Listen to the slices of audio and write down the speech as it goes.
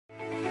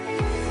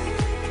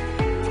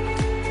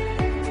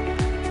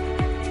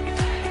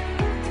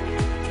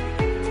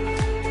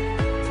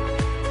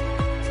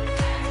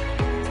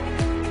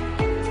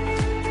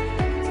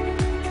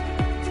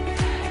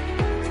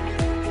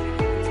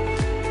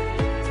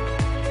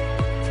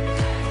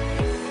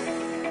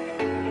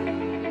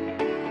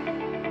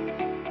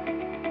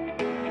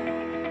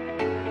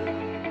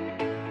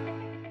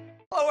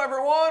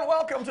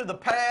welcome to The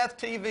Path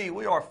TV.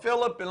 We are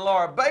Philip and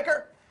Laura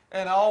Baker,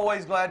 and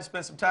always glad to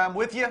spend some time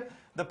with you.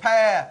 The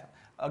Path,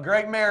 a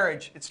great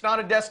marriage. It's not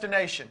a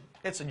destination.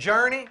 It's a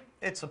journey.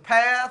 It's a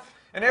path.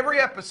 And every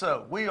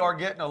episode, we are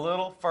getting a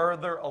little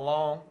further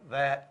along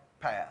that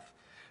path.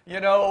 You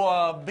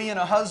know, being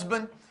a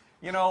husband,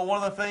 you know,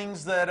 one of the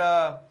things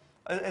that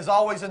is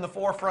always in the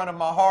forefront of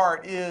my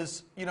heart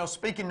is, you know,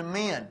 speaking to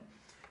men.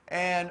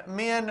 And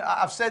men,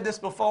 I've said this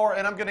before,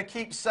 and I'm going to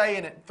keep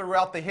saying it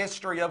throughout the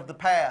history of the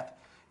path,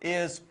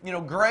 is, you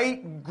know,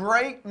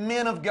 great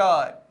men of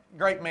God,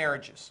 great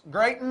marriages,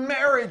 great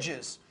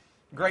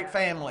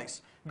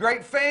families,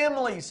 great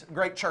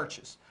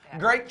churches,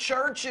 great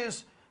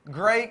churches,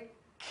 great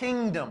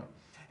kingdom.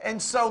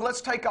 And so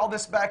let's take all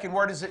this back, and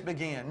where does it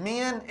begin?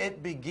 Men,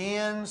 it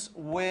begins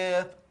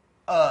with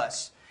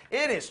us.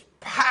 It is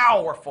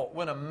powerful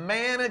when a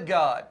man of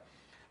God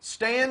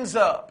stands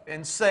up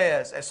and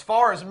says, as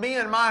far as me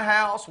and my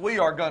house, we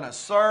are going to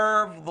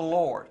serve the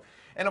Lord.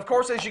 And of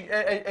course,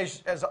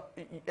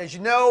 as you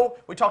know,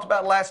 we talked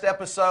about last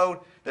episode,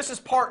 this is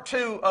part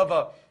 2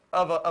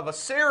 of a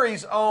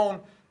series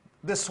on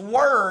this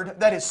word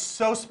that is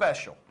so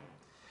special.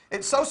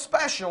 It's so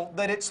special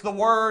that it's the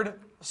word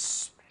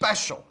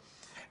special.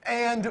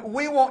 And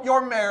we want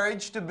your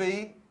marriage to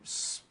be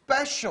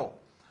special.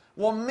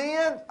 Well,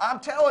 men, I'm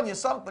telling you,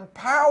 something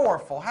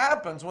powerful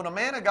happens when a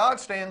man of God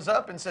stands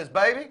up and says,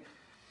 baby,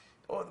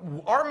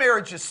 our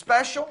marriage is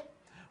special.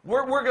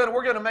 We're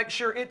going to make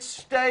sure it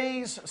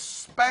stays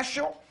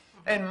special.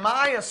 And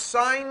my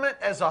assignment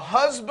as a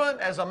husband,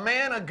 as a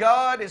man of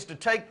God, is to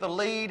take the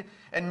lead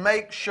and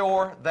make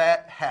sure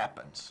that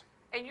happens.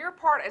 And your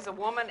part as a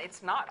woman,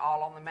 it's not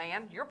all on the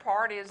man. Your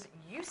part is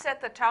you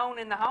set the tone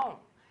in the home.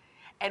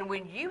 And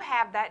when you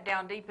have that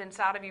down deep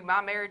inside of you,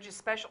 my marriage is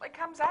special, it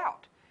comes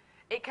out.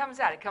 It comes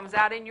out. It comes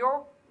out in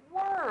your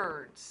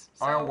words.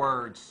 Our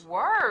words.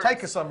 Words.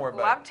 Take us somewhere, babe.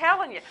 Well, I'm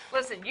telling you.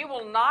 Listen, you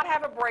will not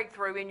have a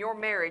breakthrough in your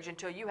marriage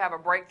until you have a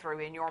breakthrough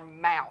in your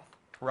mouth.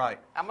 Right.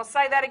 I'm going to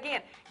say that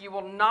again. You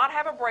will not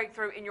have a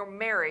breakthrough in your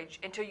marriage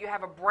until you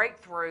have a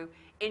breakthrough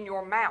in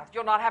your mouth.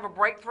 You'll not have a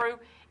breakthrough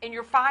in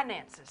your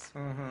finances,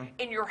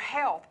 in your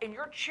health, in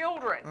your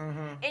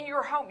children, in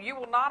your home. You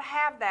will not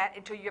have that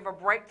until you have a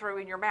breakthrough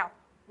in your mouth.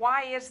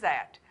 Why is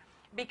that?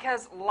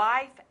 Because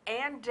life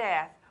and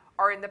death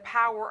are in the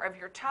power of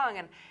your tongue.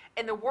 And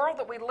in the world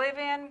that we live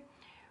in,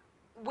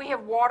 we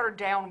have watered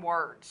down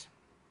words.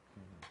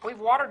 We've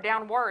watered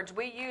down words.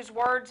 We use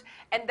words,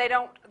 and they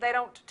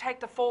don't take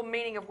the full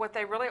meaning of what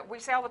they really. We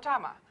say all the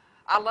time,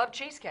 I love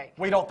cheesecake.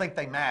 We don't think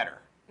they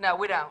matter. No,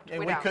 we don't.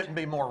 And we couldn't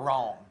be more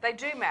wrong. They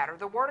do matter.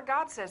 The Word of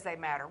God says they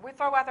matter. We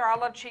throw out there, I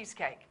love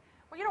cheesecake.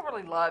 Well, you don't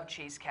really love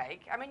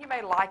cheesecake. I mean, you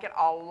may like it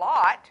a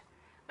lot,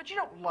 but you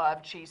don't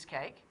love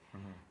cheesecake.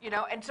 You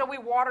know, and so we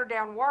water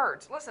down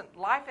words. Listen,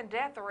 life and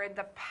death are in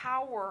the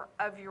power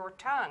of your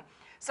tongue.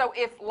 So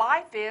if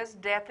life is,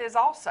 death is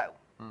also.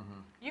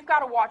 You've got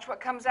to watch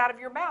what comes out of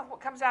your mouth. What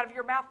comes out of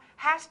your mouth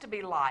has to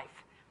be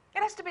life.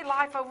 It has to be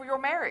life over your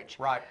marriage.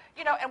 Right.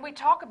 You know, and we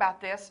talk about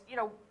this, you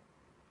know,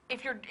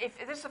 if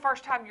this is the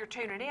first time you're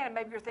tuning in, and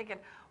maybe you're thinking,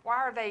 why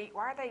are they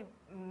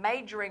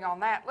majoring on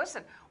that?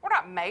 Listen, we're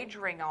not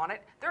majoring on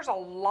it. There's a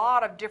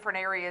lot of different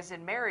areas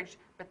in marriage,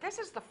 but this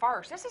is the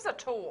first. This is a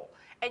tool,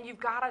 and you've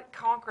got to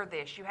conquer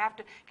this. You have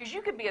to, because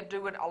you could be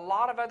doing a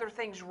lot of other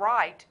things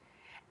right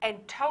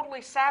and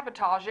totally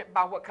sabotage it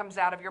by what comes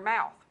out of your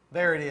mouth.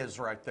 There it is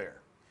right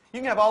there. You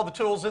can have all the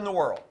tools in the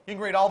world. You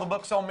can read all the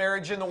books on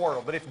marriage in the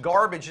world, but if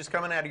garbage is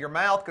coming out of your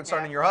mouth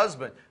concerning your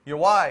husband, your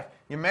wife,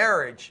 your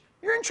marriage,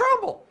 you're in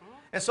trouble.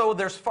 And so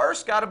there's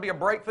first got to be a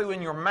breakthrough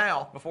in your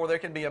mouth before there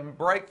can be a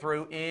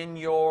breakthrough in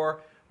your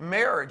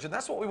marriage. And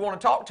that's what we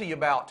want to talk to you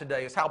about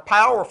today, is how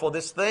powerful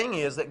this thing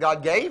is that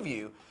God gave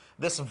you,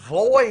 this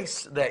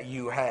voice that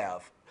you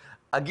have.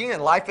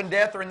 Again, life and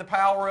death are in the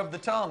power of the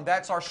tongue.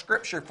 That's our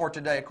scripture for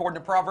today, according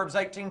to Proverbs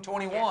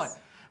 18:21. Yes.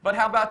 But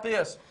how about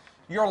this?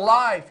 Your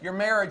life, your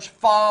marriage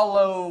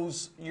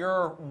follows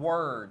your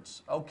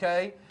words,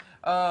 okay?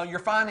 Your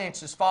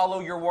finances follow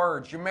your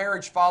words. Your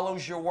marriage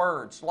follows your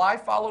words.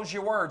 Life follows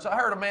your words. I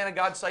heard a man of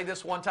God say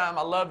this one time.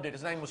 I loved it.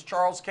 His name was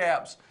Charles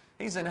Capps.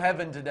 He's in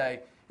heaven today.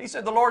 He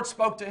said the Lord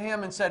spoke to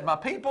him and said, my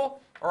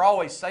people are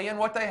always saying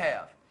what they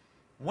have.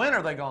 When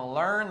are they going to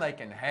learn they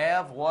can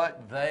have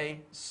what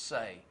they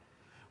say?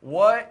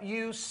 What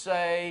you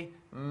say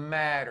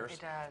matters.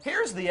 It does.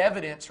 Here's the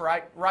evidence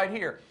right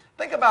here.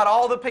 Think about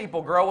all the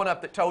people growing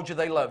up that told you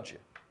they loved you.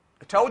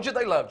 They told you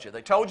they loved you.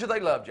 They told you they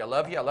loved you. I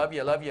love you, I love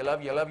you, I love you, I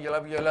love you, I love you, I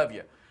love you, I love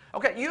you.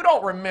 Okay, you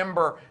don't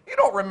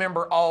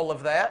remember all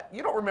of that.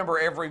 You don't remember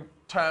every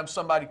time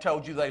somebody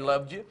told you they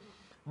loved you.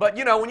 But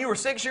you know, when you were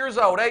 6 years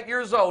old, 8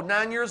 years old,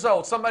 9 years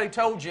old, somebody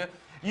told you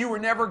you were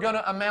never going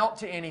to amount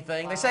to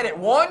anything. They said it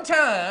one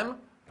time,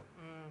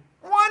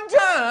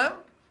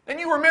 and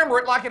you remember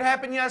it like it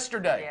happened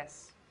yesterday.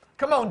 Yes.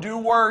 Come on, do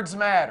words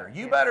matter?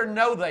 You better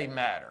know they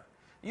matter.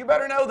 You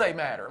better know they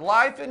matter.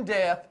 Life and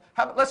death.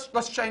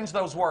 Let's change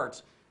those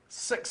words.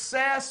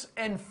 Success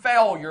and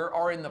failure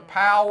are in the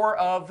power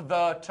of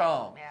the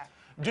tongue. Yeah.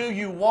 Do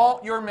you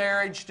want your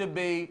marriage to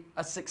be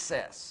a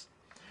success?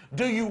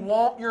 Do you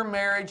want your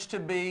marriage to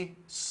be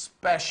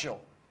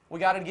special? We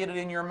got to get it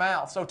in your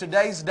mouth. So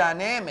today's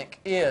dynamic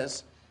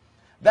is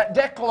that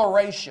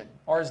declaration,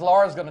 or as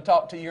Laura's going to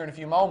talk to you in a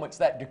few moments,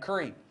 that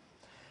decree.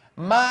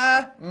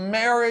 My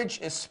marriage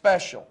is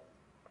special.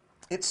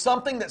 It's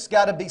something that's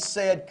got to be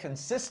said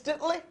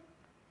consistently,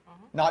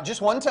 not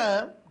just one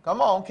time. Come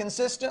on,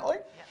 consistently.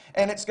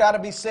 And it's got to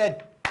be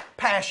said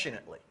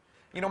passionately.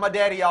 You know, my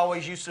daddy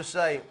always used to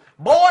say,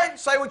 boy,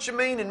 say what you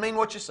mean and mean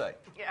what you say.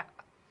 Yeah.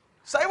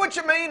 Say what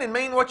you mean and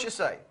mean what you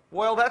say.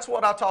 Well, that's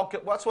what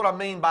I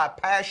mean by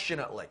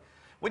passionately.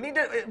 We need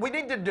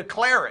to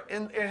declare it.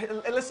 And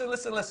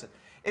listen.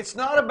 It's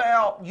not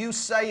about you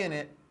saying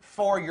it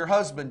for your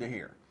husband to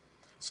hear.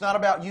 It's not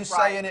about you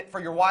saying it for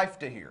your wife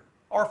to hear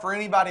or for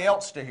anybody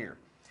else to hear.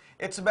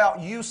 It's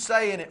about you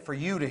saying it for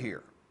you to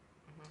hear.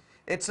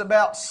 It's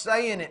about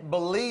saying it,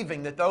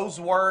 believing that those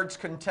words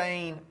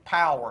contain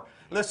power.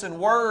 Listen,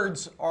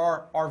 words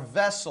are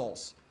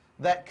vessels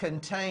that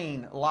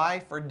contain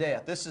life or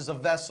death. This is a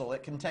vessel.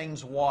 It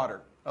contains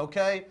water,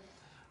 okay?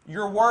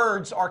 Your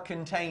words are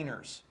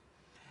containers.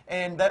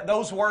 And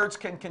those words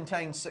can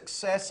contain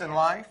success in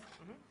life,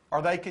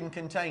 or they can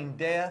contain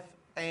death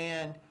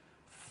and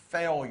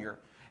failure.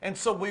 And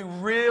so we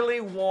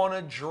really want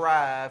to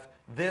drive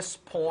this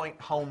point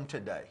home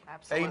today.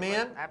 Absolutely.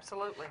 Amen?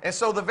 Absolutely. And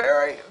so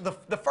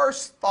the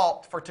first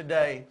thought for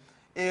today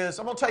is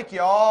I'm going to take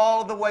you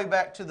all the way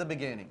back to the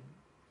beginning.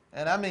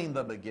 And I mean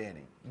the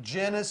beginning.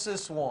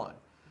 Genesis 1.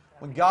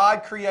 When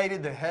God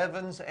created the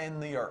heavens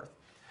and the earth.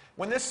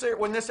 When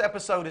this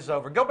episode is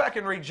over, go back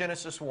and read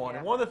Genesis 1.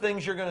 And one of the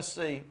things you're going to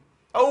see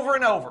over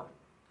and over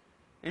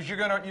is you're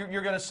going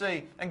to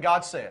see, and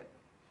God said,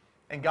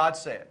 and God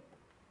said,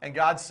 and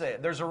God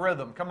said. There's a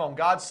rhythm. Come on,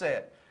 God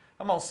said.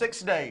 Come on,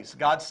 6 days.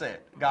 God said,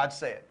 God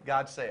said,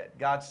 God said,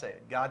 God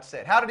said, God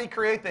said. How did He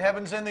create the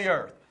heavens and the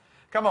earth?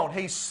 Come on,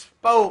 He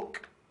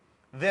spoke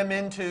them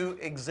into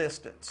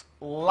existence.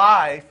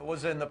 Life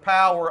was in the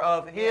power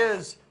of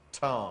His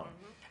tongue.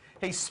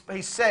 He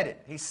said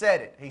it, He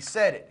said it, He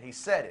said it, He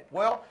said it.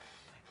 Well,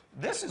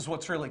 this is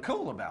what's really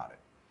cool about it.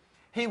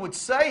 He would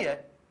say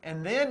it,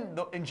 and then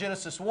in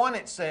Genesis 1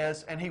 it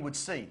says, and He would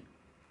see.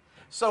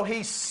 So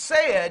He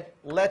said,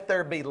 let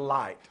there be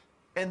light.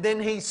 And then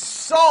He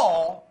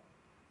saw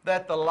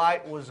that the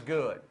light was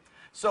good.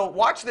 So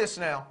watch this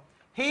now.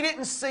 He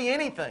didn't see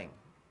anything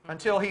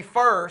until He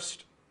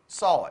first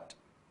saw it.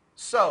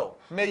 So,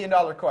 $1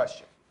 million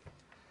question.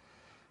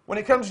 When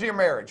it comes to your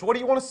marriage, what do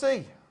you want to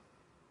see?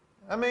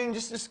 I mean,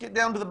 just get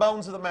down to the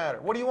bones of the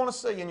matter. What do you want to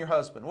see in your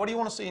husband? What do you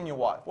want to see in your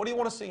wife? What do you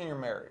want to see in your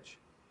marriage?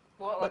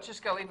 Well, let's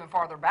just go even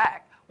farther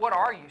back. What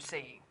are you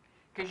seeing?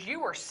 Because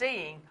you are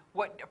seeing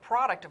a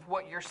product of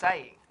what you're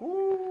saying.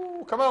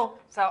 Ooh, come on.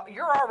 So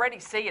you're already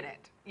seeing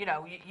it. You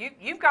know,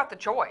 you've got the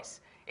choice.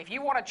 If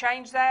you want to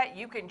change that,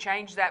 you can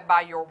change that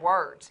by your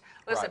words.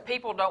 Listen, Right.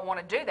 People don't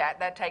want to do that.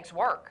 That takes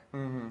work.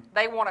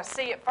 They want to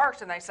see it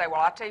first, and they say, well,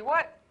 I'll tell you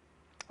what,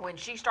 when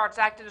she starts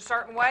acting a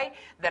certain way,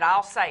 then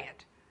I'll say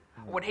it.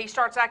 When he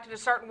starts acting a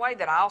certain way,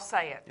 then I'll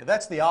say it. Yeah,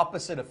 that's the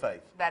opposite of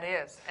faith. That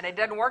is. And it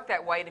doesn't work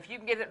that way. And if you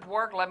can get it to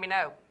work, let me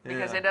know.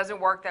 Because Yeah. it doesn't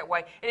work that way.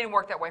 It didn't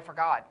work that way for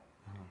God.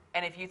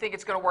 And if you think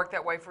it's going to work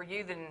that way for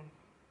you, then...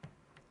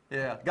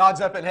 Yeah,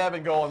 God's up in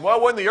heaven going, well,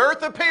 when the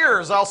earth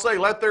appears, I'll say,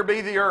 let there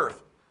be the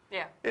earth.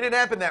 Yeah. It didn't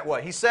happen that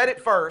way. He said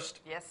it first,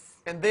 Yes.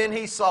 and then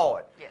He saw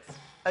it. Yes.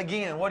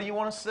 Again, what do you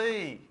want to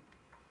see?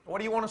 What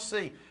do you want to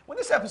see? When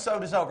this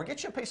episode is over,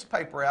 get you a piece of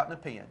paper out and a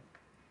pen.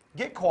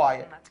 Get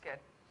quiet That's good.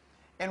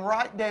 and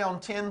write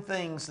down 10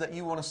 things that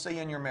you want to see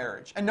in your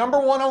marriage. And number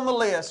 1 on the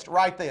list,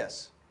 write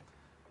this.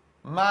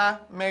 My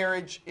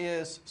marriage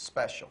is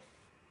special.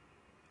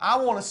 I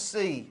want to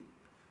see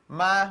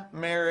my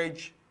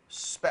marriage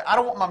I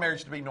don't want my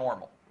marriage to be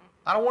normal.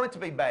 I don't want it to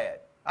be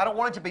bad. I don't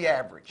want it to be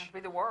average. It'll be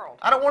the world.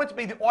 I don't want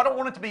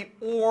it to be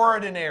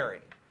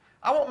ordinary.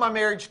 I want my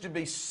marriage to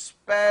be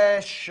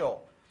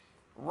special.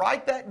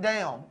 Write that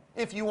down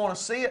if you want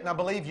to see it, and I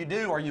believe you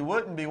do, or you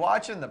wouldn't be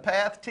watching the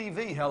Path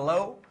TV.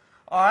 Hello?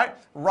 All right?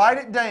 Write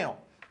it down.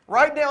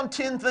 Write down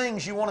 10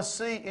 things you want to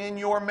see in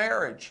your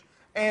marriage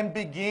and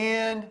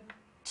begin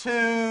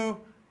to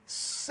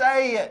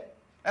say it.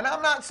 And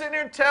I'm not sitting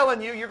here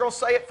telling you you're going to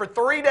say it for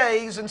 3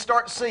 days and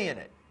start seeing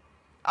it.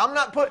 I'm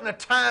not putting a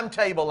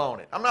timetable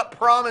on it. I'm not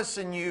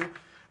promising you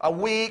a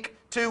week,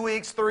 2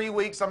 weeks, 3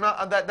 weeks. I'm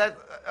not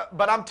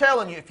but I'm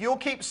telling you, if you'll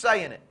keep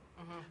saying it,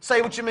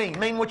 say what you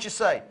mean what you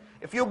say.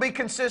 If you'll be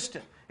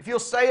consistent, if you'll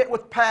say it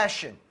with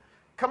passion,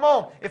 come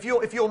on. If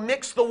you'll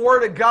mix the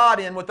Word of God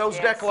in with those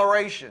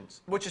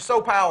declarations, which is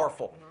so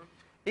powerful.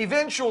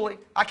 Eventually,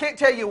 I can't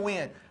tell you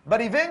when,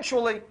 but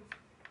eventually,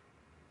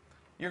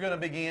 you're going to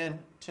begin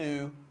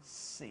to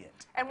see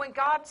it. And when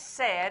God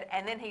said,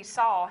 and then He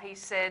saw, He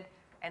said,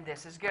 and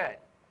this is good.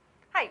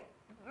 Hey,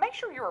 make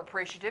sure you're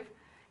appreciative.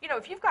 You know,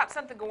 if you've got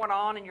something going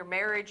on in your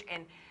marriage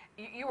and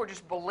you are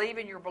just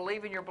believing, you're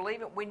believing,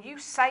 when you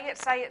say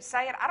it,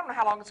 I don't know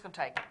how long it's going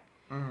to take.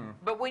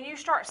 But when you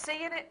start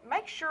seeing it,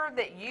 make sure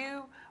that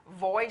you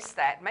voice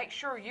that. Make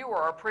sure you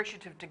are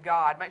appreciative to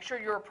God. Make sure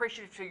you're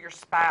appreciative to your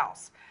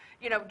spouse.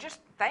 just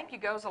thank you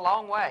goes a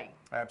long way.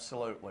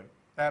 Absolutely.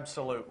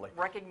 Absolutely.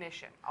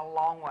 Recognition, a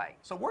long way.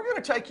 So we're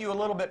going to take you a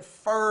little bit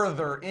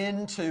further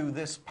into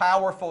this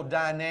powerful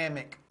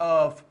dynamic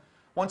of,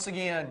 once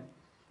again,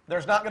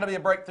 there's not going to be a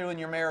breakthrough in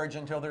your marriage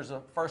until there's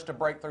first a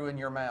breakthrough in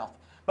your mouth.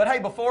 But hey,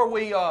 before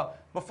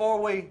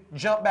we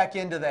jump back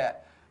into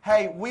that,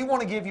 hey, we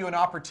want to give you an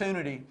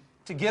opportunity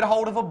to get a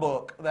hold of a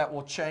book that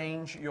will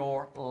change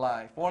your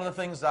life. One of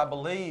the things I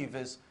believe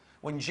is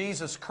when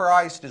Jesus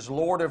Christ is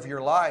Lord of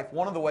your life,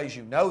 one of the ways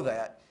you know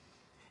that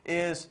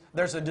is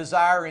there's a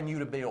desire in you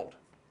to build.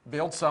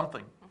 Build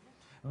something.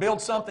 Build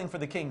something for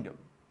the kingdom.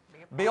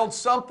 Build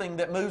something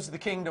that moves the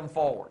kingdom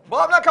forward.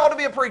 Well, I'm not called to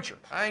be a preacher.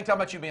 I ain't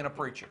talking about you being a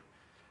preacher.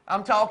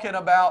 I'm talking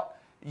about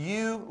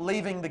you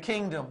leaving the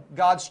kingdom,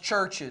 God's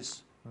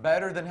churches,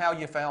 better than how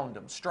you found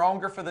them.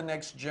 Stronger for the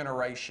next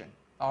generation.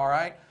 All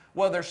right?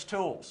 Well, there's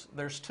tools.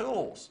 There's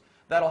tools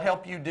that'll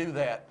help you do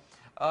that.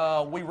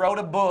 We wrote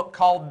a book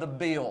called The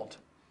Build.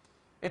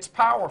 It's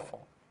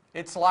powerful.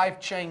 It's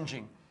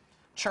life-changing.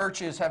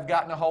 Churches have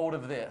gotten a hold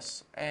of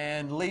this,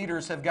 and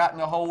leaders have gotten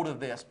a hold of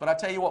this. But I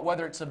tell you what,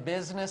 whether it's a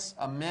business,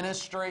 a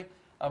ministry,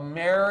 a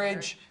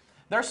marriage,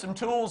 there's some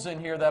tools in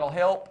here that'll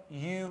help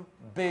you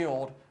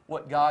build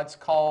what God's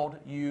called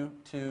you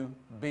to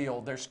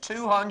build. There's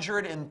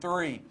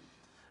 203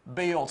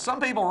 builds. Some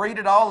people read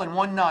it all in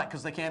one night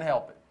because they can't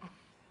help it.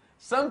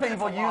 Some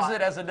people use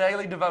it as a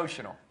daily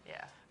devotional.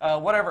 Yeah.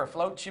 Whatever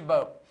floats your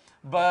boat.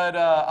 But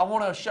I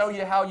want to show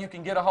you how you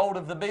can get a hold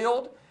of The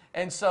Build.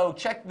 And so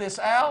check this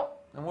out,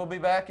 and we'll be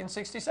back in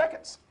 60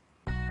 seconds.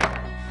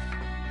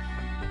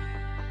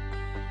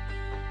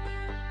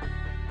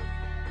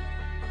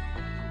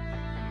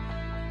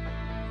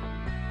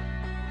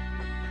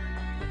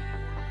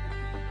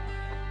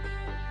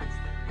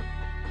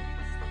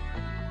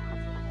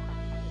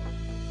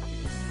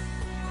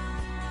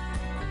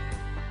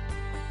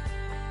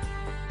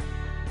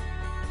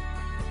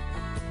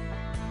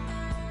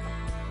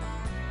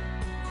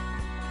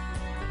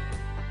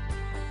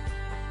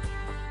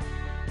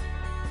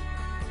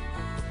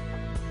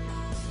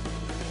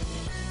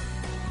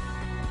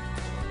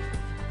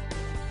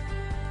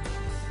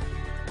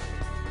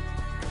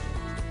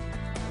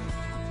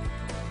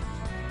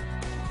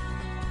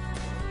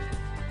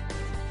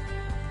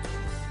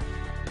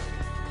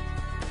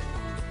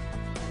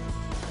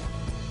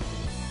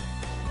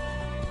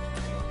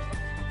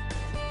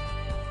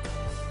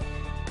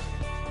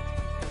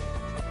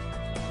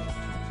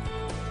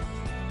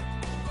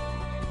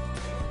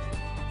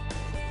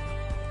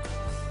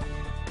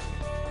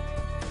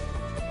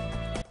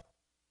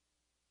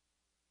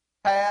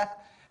 Path.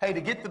 Hey, to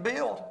get The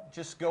Build,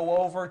 just go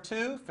over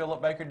to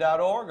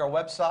philipbaker.org, our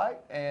website,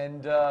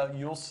 and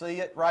you'll see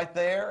it right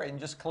there, and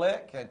just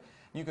click, and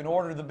you can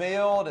order The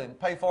Build and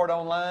pay for it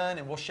online,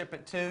 and we'll ship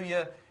it to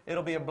you.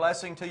 It'll be a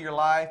blessing to your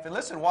life. And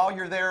listen, while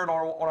you're there on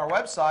our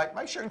website,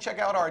 make sure and check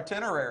out our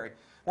itinerary.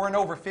 We're in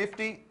over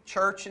 50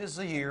 churches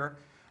a year.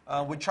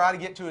 We try to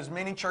get to as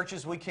many churches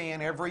as we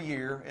can every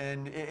year,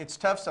 and it's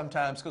tough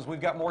sometimes because we've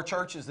got more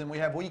churches than we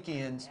have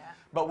weekends,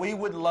 but we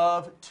would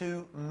love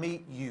to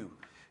meet you.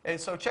 And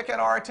so check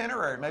out our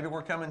itinerary. Maybe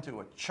we're coming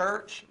to a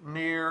church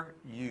near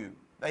you.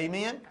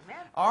 Amen?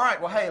 Amen. All right.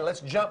 Well, hey,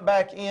 let's jump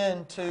back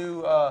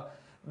into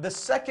the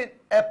second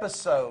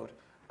episode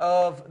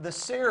of the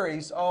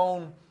series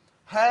on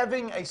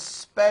having a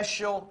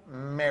special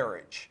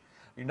marriage.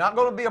 You're not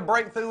going to be a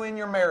breakthrough in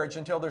your marriage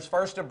until there's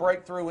first a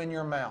breakthrough in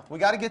your mouth. We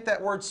got to get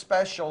that word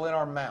special in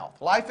our mouth.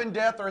 Life and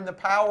death are in the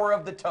power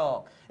of the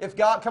tongue. If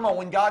God, come on,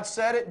 when God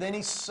said it, then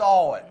He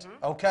saw it.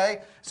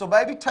 Okay? So,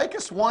 baby, take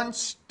us one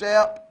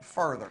step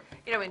further.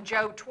 You know, in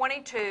Job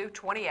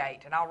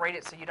 22:28, and I'll read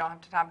it so you don't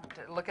have time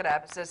to look it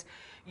up, it says,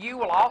 "You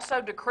will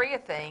also decree a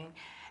thing,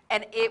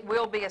 and it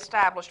will be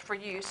established for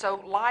you, so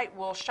light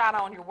will shine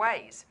on your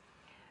ways."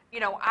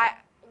 You know,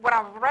 when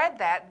I read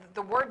that,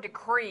 the word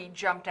decree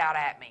jumped out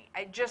at me.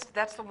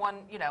 That's the one,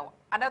 you know,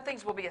 I know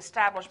things will be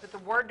established, but the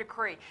word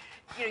decree,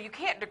 you know, you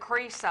can't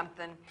decree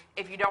something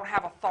if you don't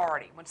have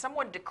authority. When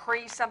someone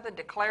decrees something,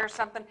 declares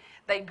something,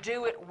 they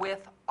do it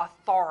with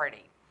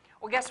authority.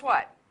 Well, guess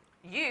what?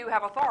 You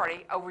have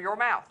authority over your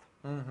mouth.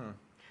 Mm-hmm.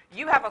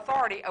 You have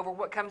authority over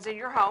what comes in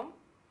your home.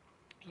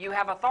 You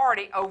have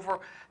authority over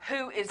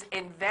who is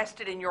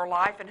invested in your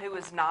life and who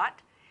is not.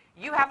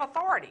 You have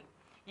authority.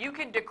 You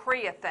can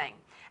decree a thing.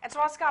 And so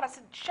I asked God, I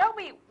said, show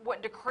me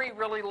what decree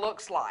really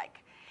looks like.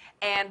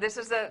 And this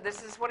is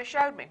what He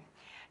showed me.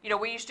 You know,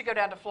 we used to go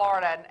down to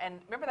Florida, and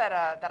remember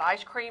that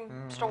ice cream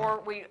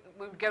store? We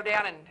would go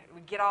down and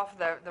we'd get off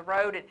the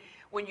road, and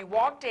when you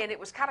walked in, it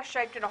was kind of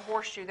shaped in a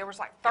horseshoe. There was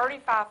like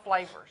 35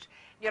 flavors.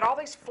 You had all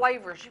these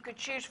flavors. You could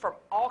choose from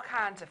all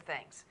kinds of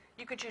things.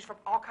 You could choose from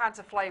all kinds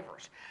of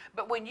flavors.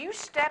 But when you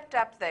stepped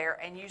up there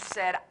and you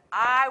said,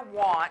 "I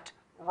want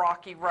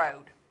Rocky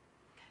Road,"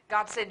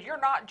 God said, you're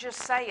not just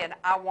saying,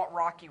 "I want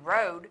Rocky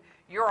Road."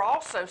 You're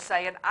also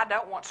saying, "I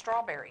don't want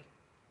strawberry.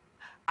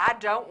 I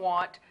don't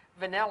want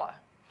vanilla.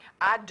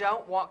 I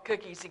don't want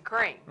cookies and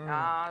cream.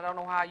 I don't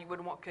know how you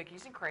wouldn't want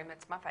cookies and cream.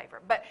 It's my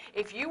favorite. But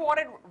if you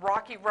wanted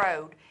Rocky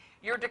Road,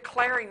 you're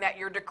declaring that.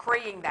 You're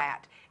decreeing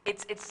that.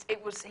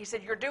 He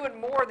said, you're doing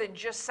more than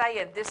just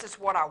saying, this is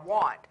what I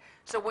want.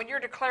 So when you're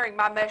declaring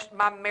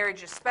my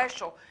marriage is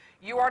special,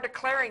 you are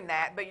declaring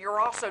that, but you're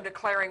also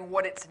declaring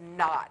what it's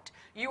not.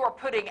 You are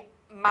putting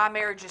my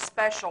marriage is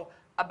special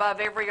above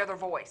every other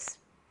voice.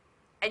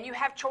 And you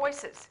have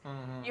choices.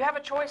 You have a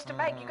choice to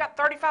make. You got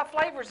 35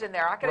 flavors in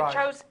there. I could have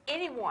chose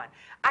anyone.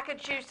 I could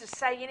choose to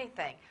say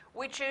anything.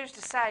 We choose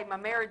to say my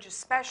marriage is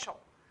special.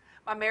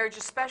 My marriage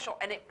is special.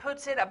 And it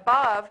puts it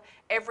above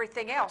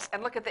everything else.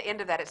 And look at the end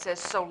of that. It says,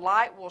 so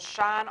light will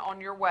shine on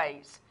your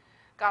ways.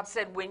 God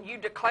said, when you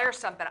declare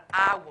something,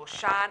 I will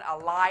shine a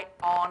light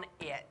on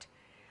it.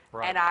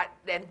 Right.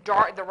 And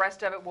dark, the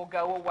rest of it will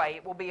go away.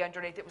 It will be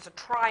underneath. It was a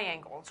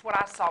triangle. That's what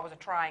I saw was a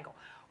triangle.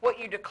 What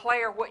you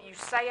declare, what you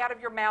say out of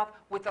your mouth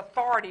with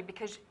authority,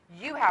 because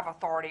you have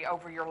authority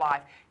over your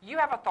life. You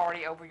have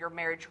authority over your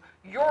marriage.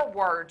 Your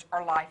words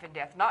are life and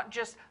death. Not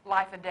just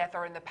life and death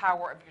are in the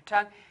power of your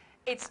tongue.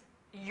 It's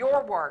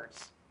your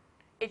words.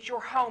 It's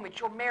your home.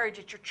 It's your marriage.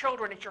 It's your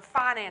children. It's your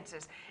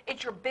finances.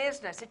 It's your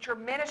business. It's your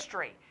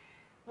ministry.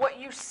 What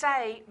you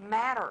say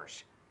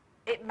matters.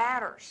 It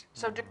matters.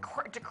 So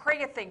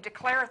decree a thing,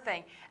 declare a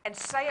thing, and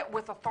say it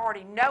with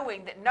authority,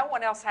 knowing that no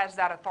one else has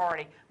that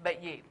authority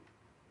but you.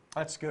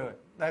 That's good.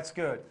 That's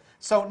good.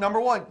 So number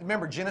one,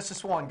 remember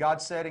Genesis 1,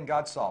 God said and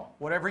God saw.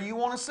 Whatever you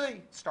want to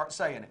see, start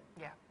saying it.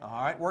 Yeah.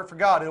 All right? Work for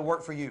God, it'll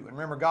work for you. And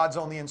remember, God's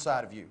on the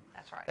inside of you.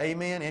 That's right.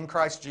 Amen, in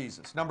Christ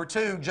Jesus. Number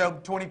two,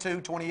 Job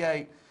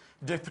 22:28.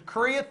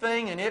 Decree a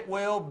thing and it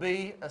will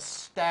be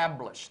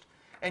established.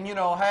 And you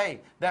know, hey,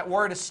 that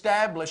word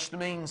established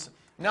means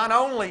not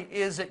only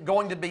is it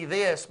going to be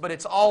this, but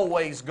it's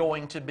always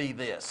going to be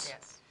this.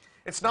 Yes.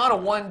 It's not a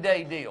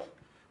one-day deal.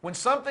 When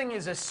something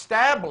is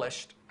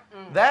established,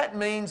 that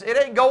means it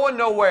ain't going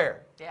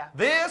nowhere. Yeah.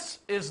 This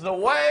is the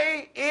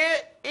way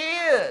it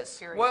is.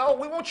 Period. Well,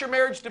 we want your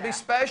marriage to be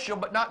special,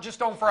 but not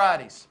just on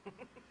Fridays.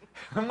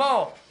 Come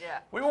on. Yeah.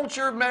 We want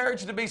your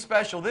marriage to be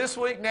special this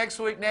week,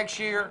 next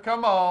year.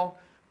 Come on.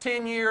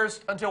 10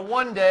 years until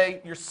one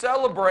day you're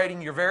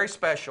celebrating your very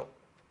special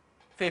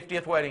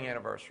 50th wedding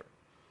anniversary.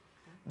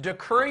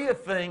 Decree a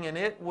thing and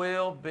it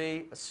will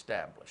be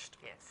established.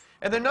 Yes.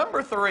 And then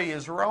number three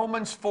is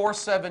Romans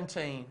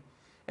 4:17.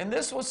 And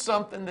this was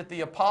something that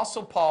the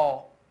Apostle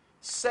Paul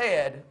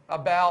said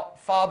about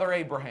Father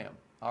Abraham.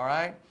 All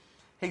right?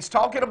 He's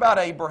talking about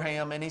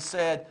Abraham, and he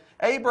said,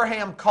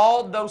 Abraham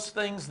called those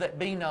things that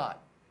be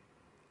not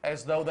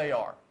as though they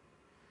are.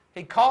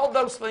 He called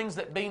those things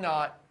that be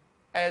not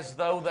as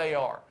though they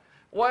are.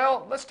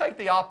 Well, let's take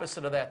the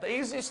opposite of that. The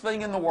easiest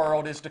thing in the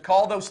world is to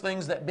call those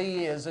things that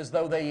be is as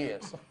though they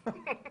is.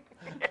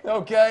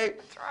 Okay?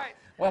 That's right.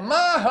 Well,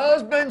 my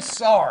husband's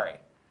sorry.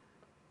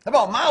 Come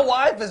on, my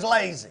wife is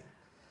lazy.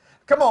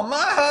 Come on,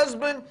 my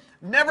husband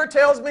never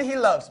tells me he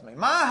loves me.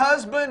 My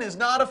husband is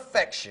not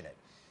affectionate.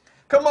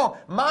 Come on,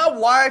 my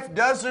wife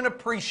doesn't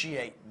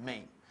appreciate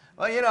me.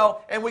 Well, you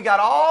know, and we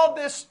got all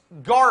this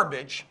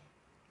garbage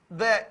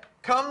that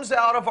comes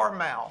out of our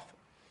mouth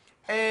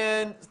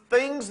and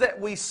things that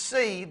we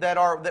see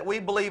that we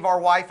believe our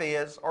wife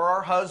is or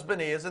our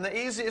husband is, and the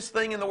easiest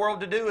thing in the world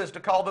to do is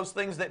to call those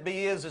things that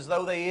be is as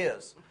though they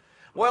is.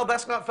 Well,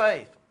 that's not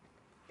faith.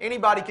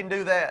 Anybody can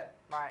do that.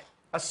 Right.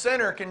 A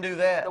sinner can do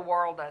that. The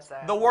world does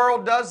that. The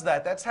world does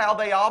that. That's how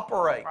they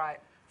operate. Right.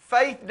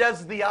 Faith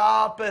does the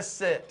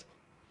opposite.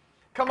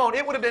 Come on,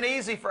 it would have been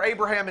easy for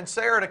Abraham and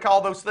Sarah to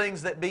call those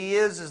things that be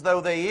is as though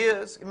they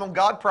is. I mean,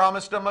 God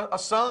promised them a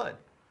son.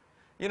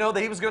 You know,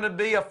 that he was going to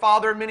be a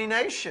father of many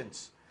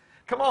nations.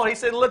 Come on, he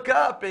said, look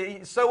up.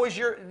 So is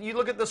you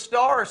look at the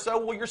stars, so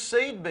will your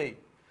seed be.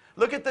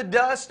 Look at the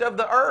dust of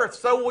the earth,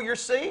 so will your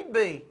seed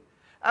be.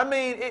 I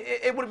mean,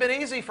 it would have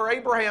been easy for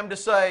Abraham to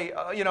say,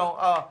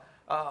 I'm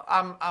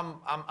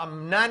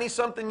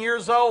 90-something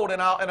years old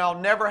and I'll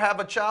never have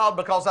a child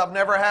because I've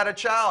never had a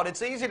child.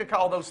 It's easy to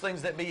call those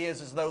things that be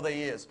is as though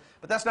they is.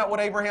 But that's not what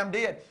Abraham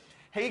did.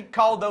 He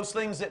called those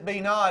things that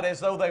be not as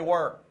though they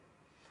were.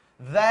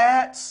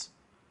 That's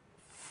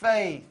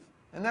faith.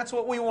 And that's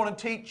what we want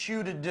to teach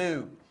you to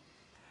do.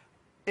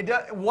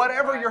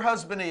 Whatever your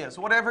husband is,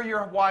 whatever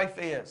your wife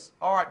is,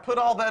 all right, put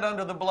all that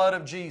under the blood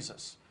of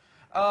Jesus.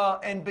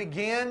 And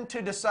begin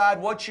to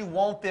decide what you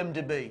want them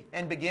to be.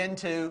 And begin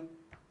to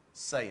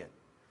say it.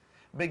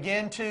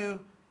 Begin to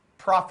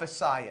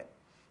prophesy it.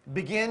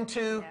 Begin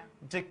to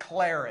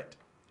declare it.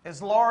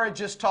 As Laura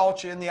just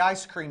taught you in the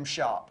ice cream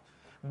shop,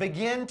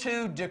 begin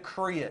to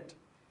decree it.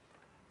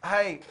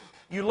 Hey,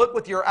 you look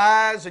with your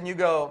eyes and you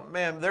go,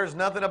 man, there's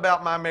nothing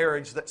about my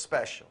marriage that's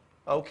special.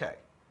 Okay.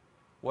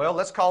 Well,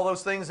 let's call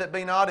those things that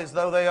be not as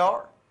though they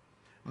are.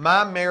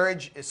 My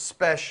marriage is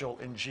special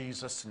in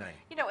Jesus' name.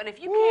 You know, and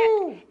if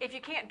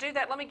you can't do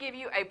that, let me give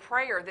you a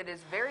prayer that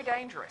is very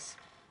dangerous.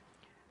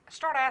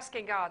 Start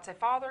asking God. Say,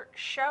 Father,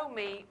 show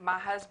me my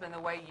husband the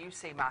way you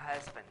see my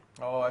husband.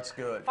 Oh, that's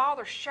good.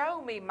 Father,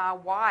 show me my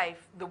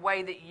wife the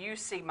way that you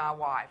see my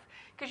wife.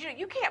 Because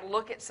you can't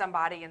look at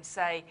somebody and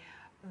say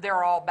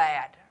they're all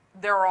bad.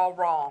 they're all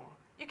wrong.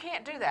 You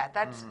can't do that.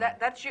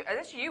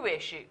 That's you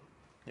issue.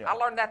 Yeah. I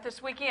learned that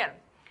this weekend.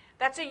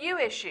 That's a you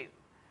issue.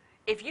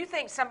 If you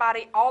think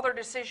somebody, all their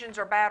decisions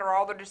are bad or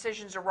all their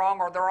decisions are wrong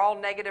or they're all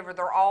negative or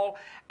they're all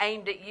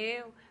aimed at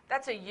you,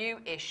 that's a you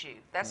issue.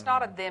 That's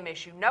not a them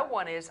issue. No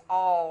one is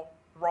all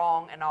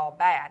wrong and all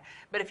bad.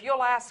 But if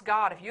you'll ask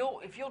God, if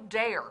you'll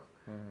dare,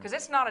 because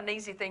it's not an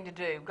easy thing to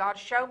do, God,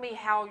 show me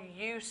how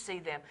you see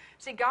them.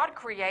 See, God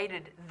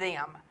created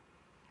them,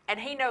 and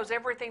He knows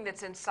everything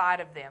that's inside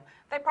of them.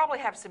 They probably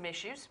have some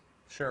issues.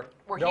 Sure.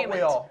 We're Don't humans.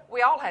 we all?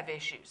 We all have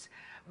issues.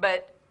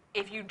 But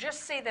if you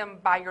just see them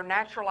by your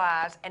natural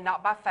eyes and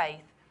not by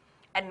faith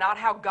and not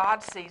how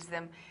God sees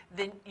them,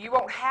 then you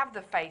won't have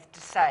the faith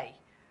to say,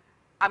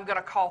 I'm going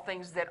to call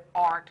things that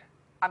aren't,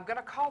 I'm going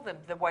to call them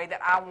the way that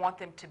I want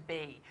them to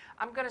be.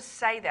 I'm going to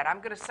say that. I'm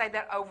going to say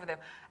that over them.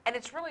 And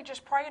it's really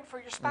just praying for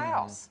your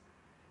spouse.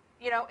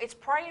 You know, it's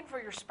praying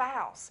for your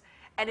spouse.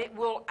 And it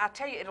will, I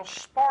tell you, it'll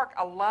spark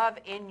a love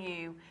in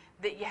you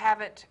that you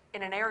haven't,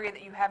 in an area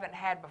that you haven't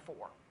had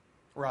before.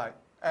 Right.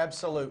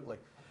 Absolutely.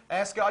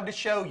 Ask God to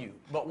show you.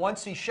 But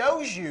once He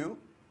shows you,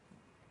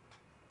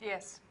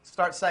 Yes.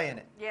 start saying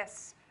it.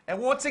 Yes. And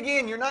once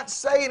again, you're not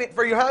saying it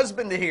for your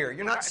husband to hear.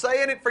 You're not Right.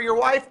 saying it for your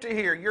wife to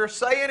hear. You're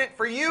saying it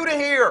for you to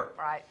hear.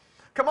 Right.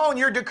 Come on,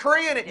 you're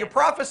decreeing it. You're Yes.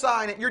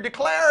 prophesying it. You're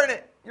declaring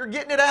it. You're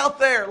getting it out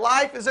there.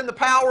 Life is in the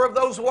power of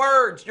those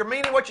words. You're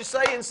meaning what you're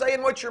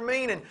saying what you're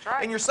meaning. That's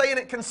right. And you're saying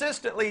it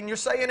consistently, and you're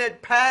saying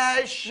it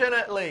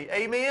passionately.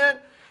 Amen?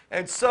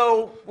 And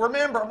so,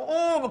 remember, I'm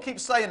going to keep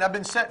saying, I've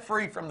been set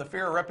free from the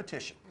fear of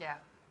repetition. Yeah.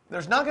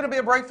 There's not going to be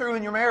a breakthrough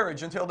in your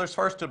marriage until there's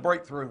first a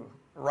breakthrough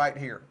right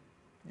here.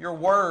 Your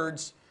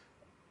words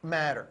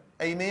matter.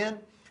 Amen?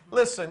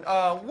 Listen,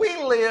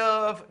 we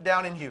live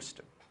down in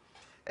Houston.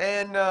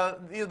 And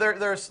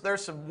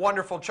there's some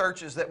wonderful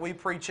churches that we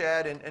preach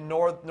at in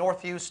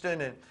North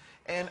Houston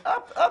and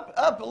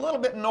up a little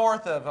bit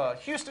north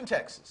of Houston,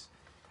 Texas.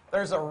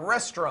 There's a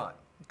restaurant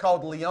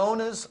called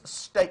Leona's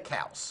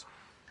Steakhouse.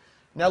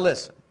 Now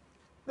listen,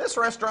 this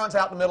restaurant's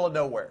out in the middle of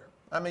nowhere.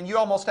 I mean, you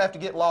almost have to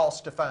get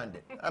lost to find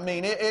it. I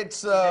mean,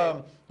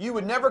 you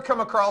would never come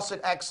across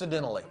it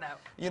accidentally. No.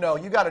 You know,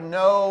 you got to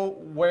know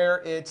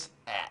where it's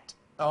at.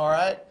 All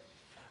right?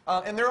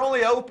 And they're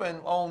only open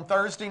on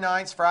Thursday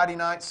nights, Friday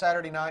nights,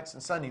 Saturday nights,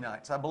 and Sunday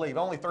nights, I believe.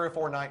 Only 3 or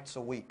 4 nights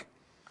a week.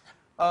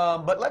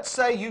 But let's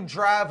say you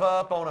drive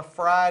up on a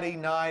Friday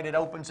night. It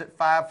opens at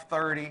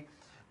 5:30.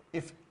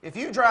 If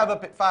you drive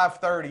up at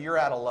 5:30, you're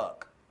out of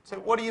luck. So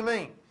what do you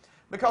mean?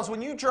 Because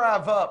when you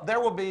drive up, there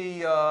will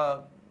be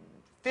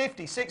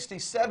 50, 60,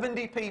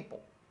 70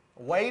 people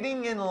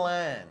waiting in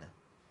line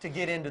to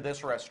get into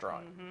this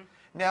restaurant.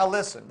 Now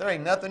listen, there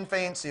ain't nothing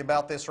fancy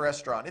about this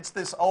restaurant. It's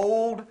this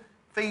old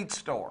feed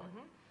store.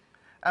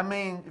 I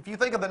mean, if you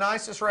think of the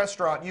nicest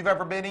restaurant you've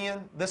ever been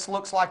in, this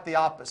looks like the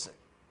opposite.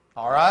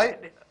 All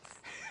right?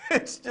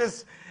 It's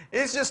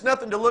just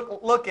nothing to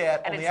look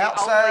at And on it's the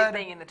outside only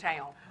thing in the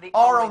town.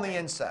 or only on the thing.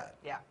 inside.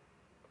 Yeah.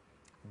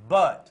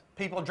 But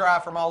people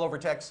drive from all over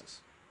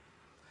Texas.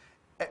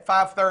 At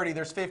 5:30,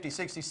 there's 50,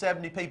 60,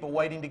 70 people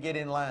waiting to get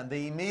in line.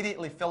 They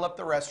immediately fill up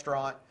the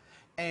restaurant,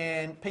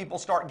 and people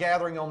start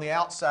gathering on the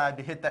outside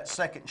to hit that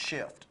second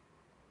shift.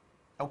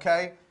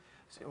 Okay?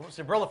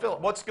 So, Brother Philip,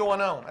 what's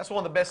going on? That's one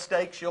of the best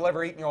steaks you'll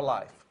ever eat in your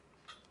life.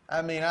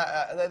 I mean,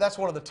 that's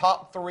one of the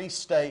top 3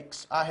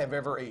 steaks I have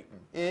ever eaten.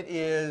 It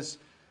is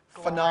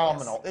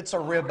phenomenal. It's a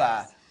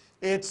ribeye.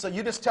 It's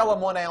you just tell them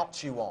 1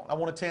 ounce you want. I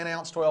want a 10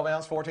 ounce, 12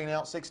 ounce, 14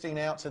 ounce, 16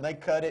 ounce, and they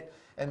cut it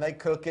and they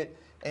cook it,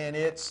 and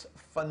it's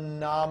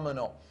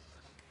phenomenal.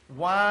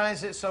 Why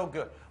is it so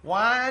good?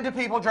 Why do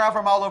people drive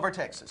from all over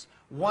Texas?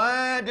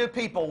 Why do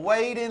people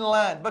wait in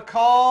line?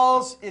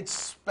 Because it's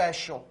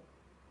special.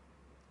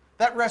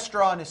 That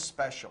restaurant is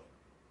special.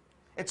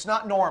 It's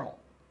not normal.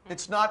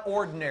 It's not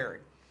ordinary.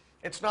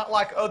 It's not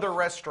like other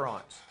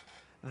restaurants.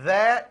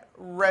 That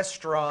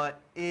restaurant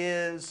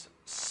is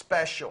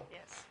special.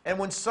 Yes. And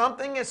when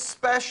something is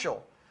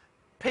special,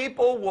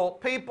 people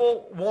want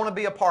to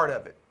be a part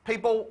of it.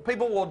 People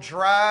will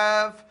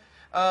drive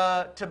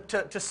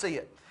to see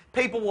it.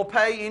 People will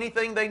pay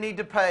anything they need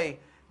to pay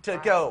to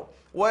go.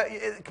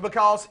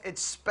 Because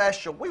it's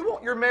special. We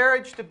want your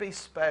marriage to be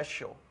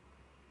special.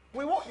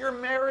 We want your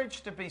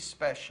marriage to be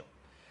special.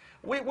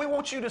 We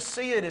want you to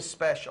see it as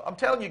special. I'm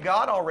telling you,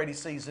 God already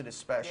sees it as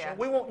special. Yeah.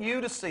 We want you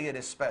to see it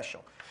as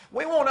special.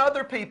 We want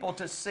other people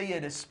to see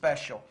it as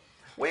special.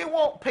 We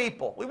want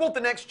people. We want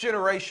the next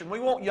generation. We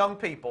want young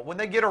people. When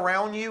they get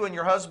around you and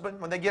your husband,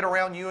 when they get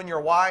around you and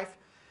your wife,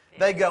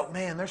 they go,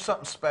 man, there's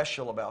something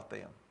special about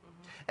them.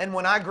 And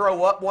when I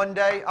grow up one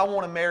day, I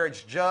want a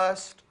marriage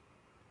just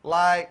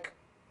like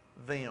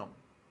them.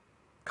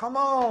 Come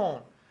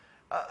on.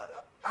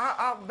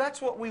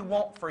 That's what we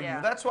want for Yeah.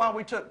 you. That's why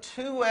we took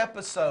 2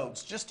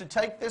 episodes just to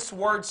take this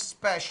word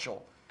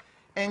special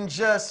and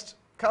just,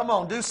 come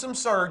on, do some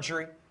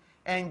surgery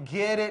and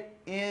get it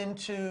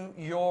into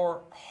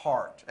your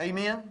heart.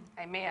 Amen?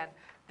 Amen.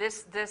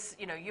 This,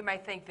 you know, you may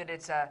think that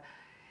it's a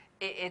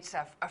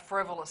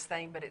frivolous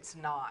thing, but it's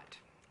not.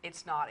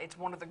 It's not. It's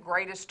one of the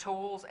greatest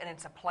tools, and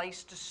it's a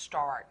place to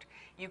start.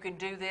 You can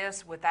do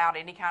this without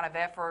any kind of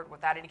effort,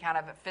 without any kind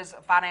of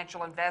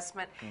financial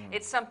investment.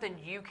 It's something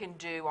you can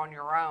do on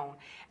your own.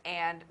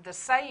 And the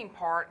saying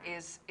part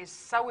is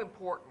so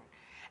important.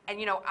 And,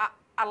 you know,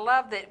 I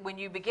love that when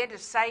you begin to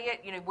say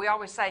it, you know, we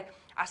always say,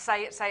 I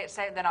say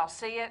it, then I'll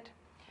see it.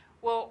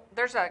 Well,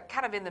 there's a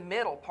kind of in the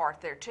middle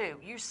part there too.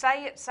 You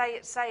say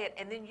it,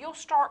 and then you'll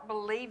start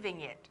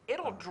believing it.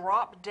 It'll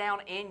drop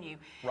down in you.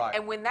 Right.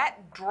 And when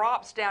that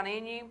drops down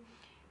in you,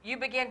 you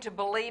begin to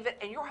believe it,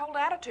 and your whole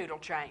attitude will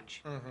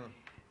change.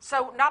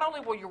 So not only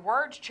will your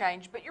words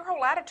change, but your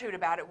whole attitude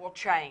about it will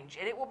change,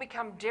 and it will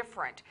become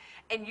different.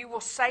 And you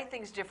will say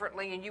things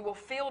differently, and you will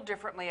feel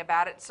differently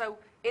about it. So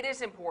it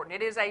is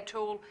important. It is a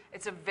tool.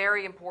 It's a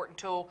very important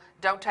tool.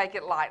 Don't take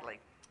it lightly.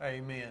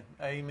 Amen.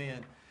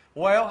 Amen.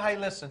 Well, hey,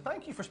 listen,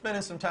 thank you for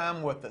spending some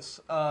time with us.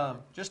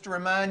 Just to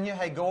remind you,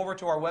 hey, go over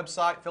to our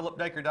website,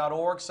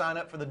 philipdacre.org, sign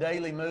up for the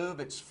Daily Move.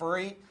 It's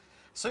free.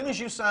 As soon as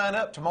you sign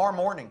up, tomorrow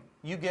morning,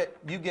 you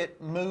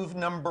get Move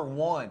number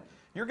 1.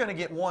 You're going to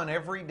get one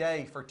every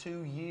day for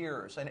 2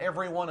 years, and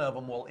every one of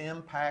them will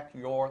impact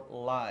your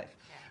life.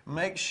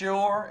 Make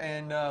sure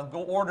and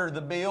go order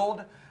the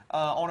build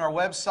on our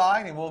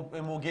website, and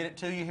we'll get it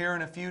to you here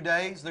in a few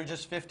days. They're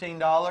just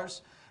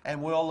 $15,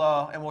 and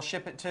we'll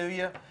ship it to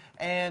you.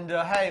 And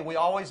hey, we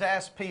always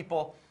ask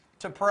people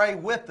to pray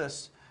with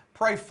us,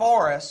 pray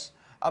for us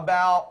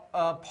about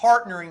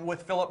partnering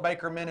with Philip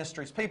Baker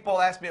Ministries.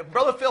 People ask me,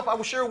 Brother Philip, I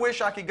sure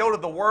wish I could go to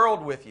the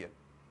world with you.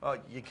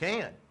 You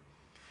can.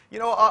 You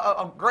know,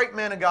 a great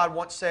man of God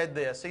once said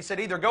this. He said,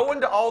 either go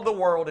into all the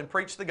world and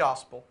preach the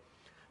gospel,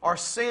 or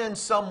send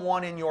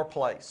someone in your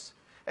place.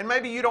 And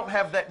maybe you don't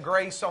have that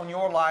grace on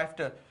your life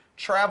to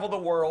travel the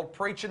world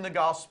preaching the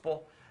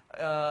gospel.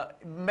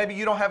 Maybe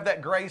you don't have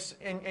that grace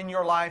in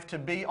your life to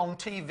be on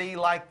TV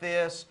like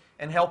this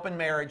and helping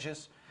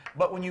marriages.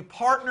 But when you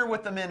partner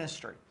with the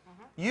ministry,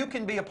 you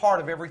can be a part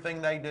of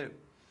everything they do.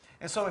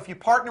 And so if you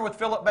partner with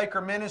Philip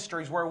Baker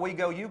Ministries, where we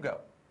go, you go.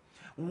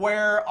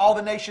 Where all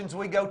the nations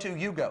we go to,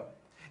 you go.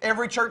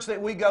 Every church that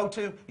we go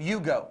to, you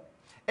go.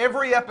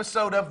 Every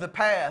episode of The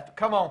Path,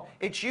 come on,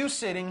 it's you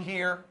sitting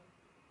here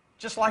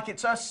just like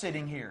it's us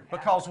sitting here.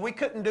 Because we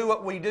couldn't do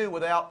what we do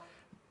without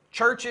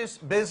churches,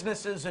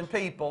 businesses, and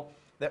people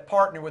that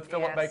partner with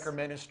Philip Baker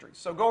Ministries.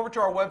 So go over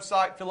to our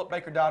website,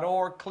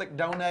 philipbaker.org, click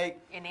Donate.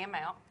 Any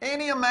amount.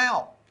 Any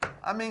amount.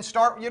 I mean,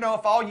 start, you know,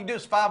 if all you do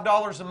is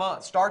 $5 a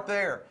month, start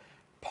there.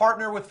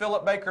 Partner with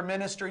Philip Baker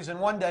Ministries, and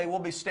one day we'll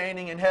be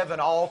standing in heaven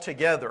all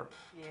together.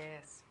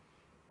 Yes.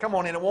 Come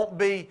on, and it won't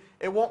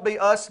be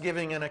us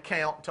giving an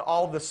account to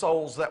all the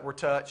souls that were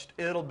touched.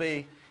 It'll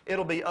be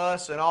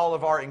us and all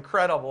of our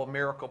incredible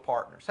miracle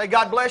partners. Hey,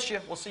 God bless you.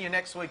 We'll see you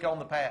next week on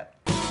The Path.